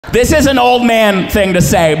This is an old man thing to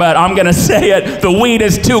say, but I'm going to say it. The weed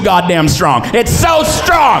is too goddamn strong. It's so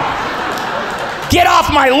strong. Get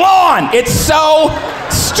off my lawn. It's so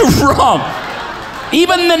strong.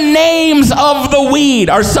 Even the names of the weed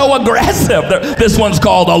are so aggressive. This one's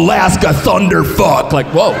called Alaska Thunderfuck. Like,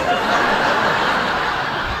 whoa.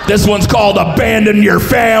 This one's called Abandon Your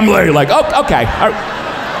Family. Like, oh, okay.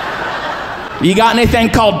 You got anything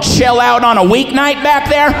called Chill Out on a Weeknight back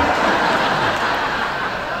there?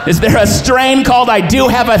 Is there a strain called I Do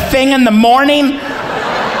Have a Thing in the Morning?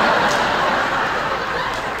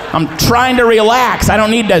 I'm trying to relax. I don't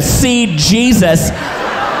need to see Jesus.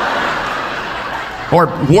 Or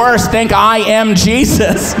worse, think I am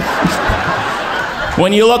Jesus.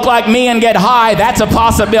 When you look like me and get high, that's a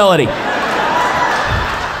possibility.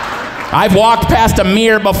 I've walked past a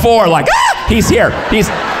mirror before, like, ah, he's here.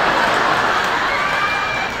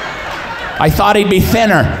 I thought he'd be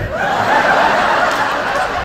thinner.